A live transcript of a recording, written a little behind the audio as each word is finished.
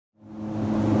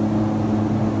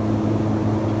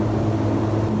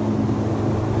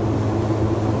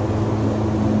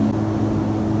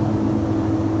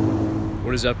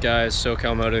What is up, guys?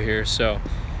 Supermoto here. So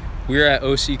we're at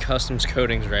OC Customs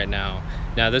Coatings right now.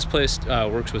 Now this place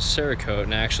works with CERAKOTED,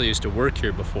 and I actually used to work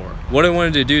here before. What I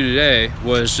wanted to do today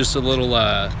was just a little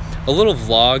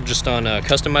vlog just on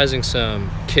customizing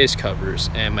some case covers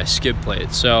and my skid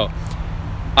plate. So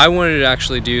I wanted to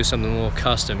actually do something a little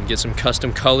custom, get some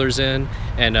custom colors in,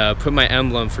 and put my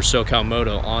emblem for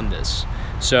Supermoto on this.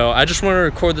 So I just want to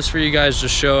record this for you guys,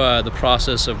 just show the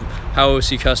process of how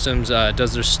OC Customs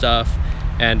does their stuff.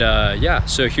 And yeah,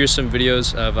 so here's some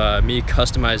videos of me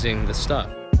customizing the stuff.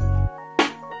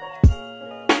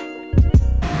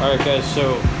 Alright guys,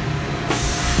 so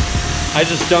I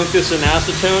just dunked this in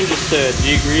acetone just to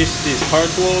degrease these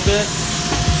parts a little bit.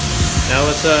 Now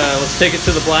let's take it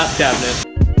to the blast cabinet.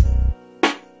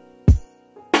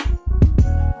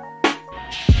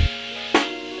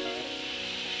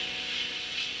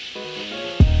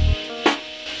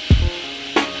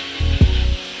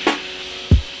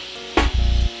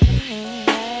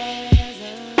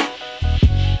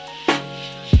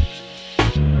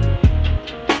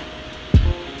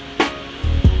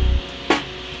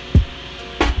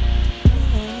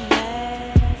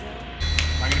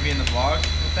 In the vlog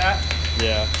with that?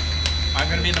 Yeah. I'm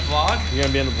gonna be in the vlog? You're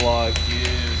gonna be in the vlog. Dude.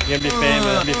 You're gonna be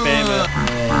famous. Be famous.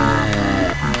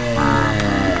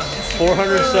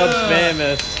 400 subs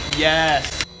famous.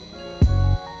 Yes.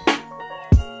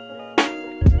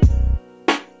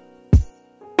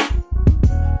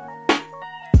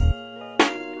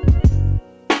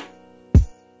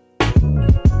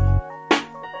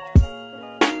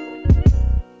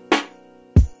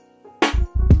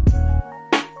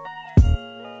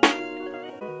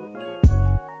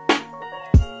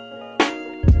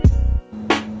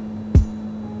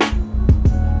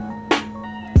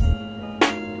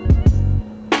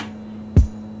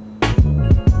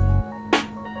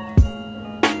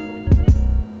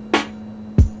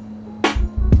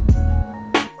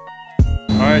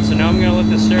 Alright, so now I'm going to let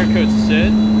the CERAKOTED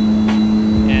sit,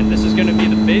 and this is going to be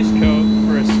the base coat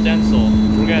for a stencil.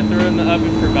 We're going to throw it in the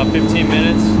oven for about 15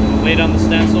 minutes, lay down the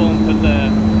stencil, and put the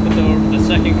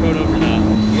second coat over that.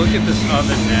 Look at this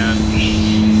oven, man.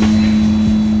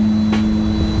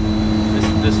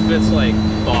 This fits like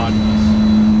bodies.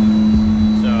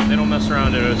 So they don't mess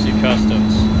around at OC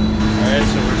Customs. Alright,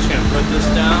 so we're just going to put this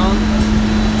down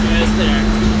right there.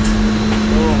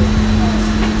 Boom.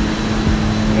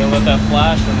 We're gonna let that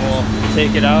flash and we'll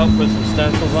take it out, put some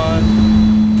stencils on,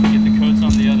 get the coats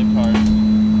on the other part.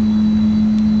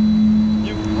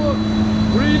 You fuck!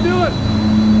 What are you doing?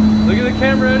 Look at the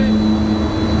camera, Eddie.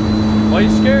 Why are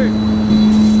you scared?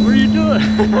 What are you doing?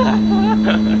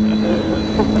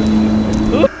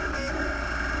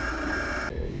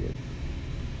 Very good.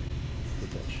 Put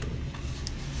that shit.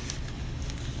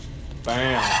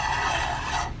 Bam!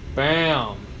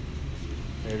 Bam!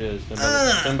 There it is,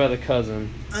 done by the cousin.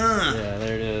 Yeah,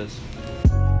 there it is.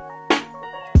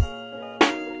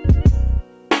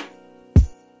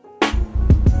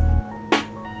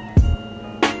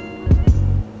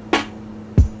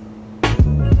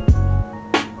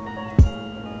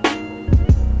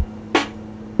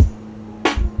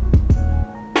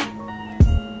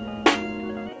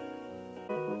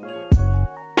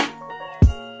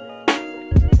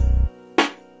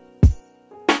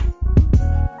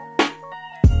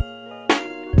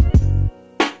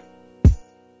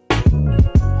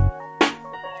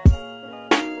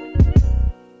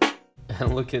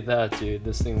 And look at that, dude,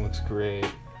 this thing looks great.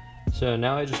 So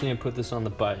now I just need to put this on the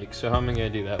bike. So how am I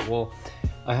gonna do that? Well,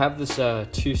 I have this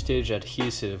two-stage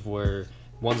adhesive where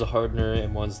one's a hardener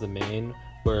and one's the main,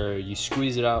 where you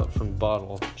squeeze it out from the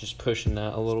bottle, just pushing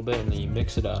that a little bit, and then you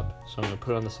mix it up. So I'm gonna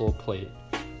put it on this little plate,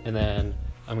 and then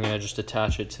I'm gonna just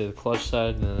attach it to the clutch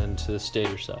side and then to the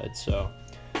stator side. So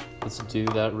let's do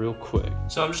that real quick.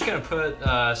 So I'm just gonna put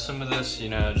some of this, you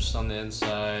know, just on the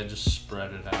inside, just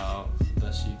spread it out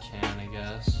best you can, I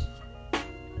guess.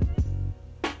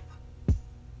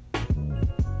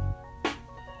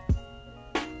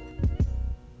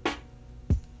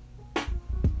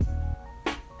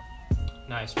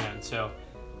 Nice, man. So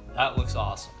that looks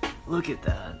awesome. Look at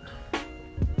that.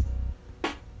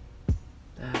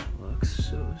 That looks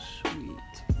so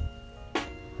sweet.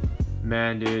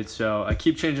 Man, dude, so I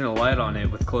keep changing the light on it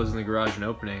with closing the garage and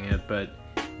opening it, but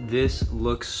this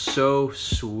looks so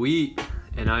sweet,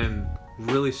 and I am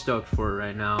really stoked for it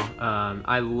right now.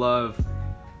 I love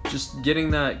just getting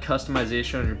that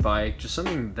customization on your bike, just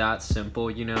something that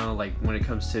simple, you know, like when it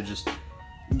comes to just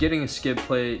getting a skid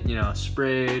plate, you know,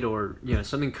 sprayed, or, you know,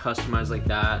 something customized like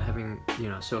that, having, you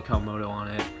know, Supermoto on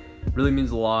it, really means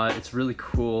a lot. It's really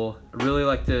cool. I really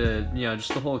like the, you know,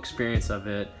 just the whole experience of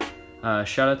it.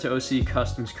 Shout out to OC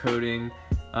Customs Coating.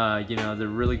 You know, they're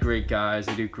really great guys.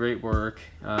 They do great work.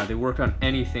 They work on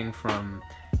anything from,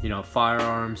 you know,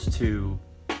 firearms to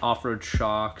off-road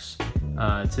shocks,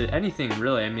 to anything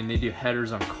really. I mean, they do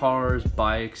headers on cars,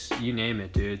 bikes, you name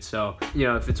it, dude. So, you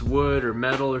know, if it's wood or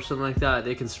metal or something like that,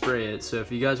 they can spray it. So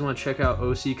if you guys want to check out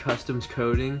OC Customs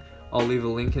Coating, I'll leave a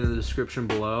link in the description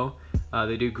below.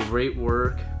 They do great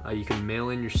work. You can mail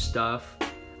in your stuff.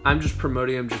 I'm just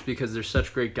promoting them just because they're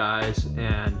such great guys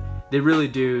and they really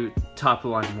do top of the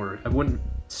line work. I wouldn't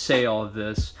say all of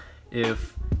this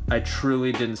if I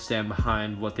truly didn't stand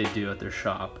behind what they do at their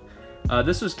shop.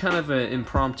 This was kind of an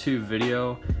impromptu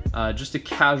video, just a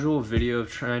casual video of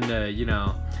trying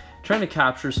to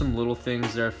capture some little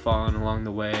things that are falling along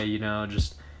the way, you know,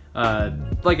 just,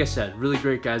 like I said, really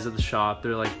great guys at the shop.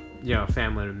 They're like, you know,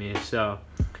 family to me. So,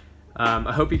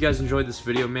 I hope you guys enjoyed this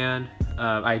video, man.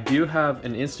 I do have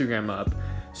an Instagram up,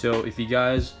 so if you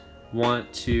guys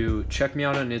want to check me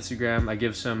out on Instagram, I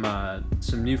give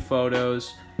some new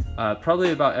photos,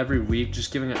 probably about every week,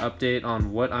 just giving an update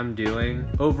on what I'm doing.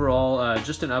 Overall,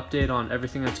 just an update on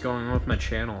everything that's going on with my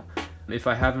channel. If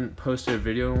I haven't posted a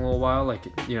video in a little while, like,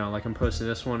 you know, like I'm posting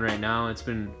this one right now, it's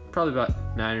been probably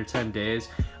about 9 or 10 days.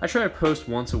 I try to post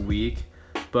once a week,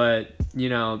 but, you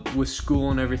know, with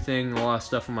school and everything, a lot of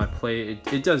stuff on my plate,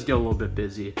 it does get a little bit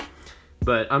busy.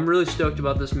 But I'm really stoked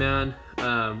about this, man.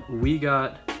 We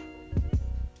got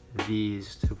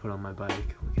these to put on my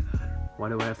bike. Look at that. Why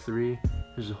do I have 3?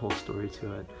 There's a whole story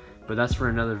to it. But that's for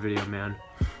another video, man.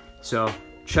 So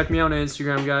check me out on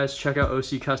Instagram, guys. Check out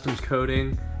OC Customs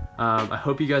Coating. I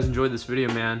hope you guys enjoyed this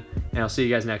video, man. And I'll see you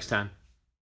guys next time.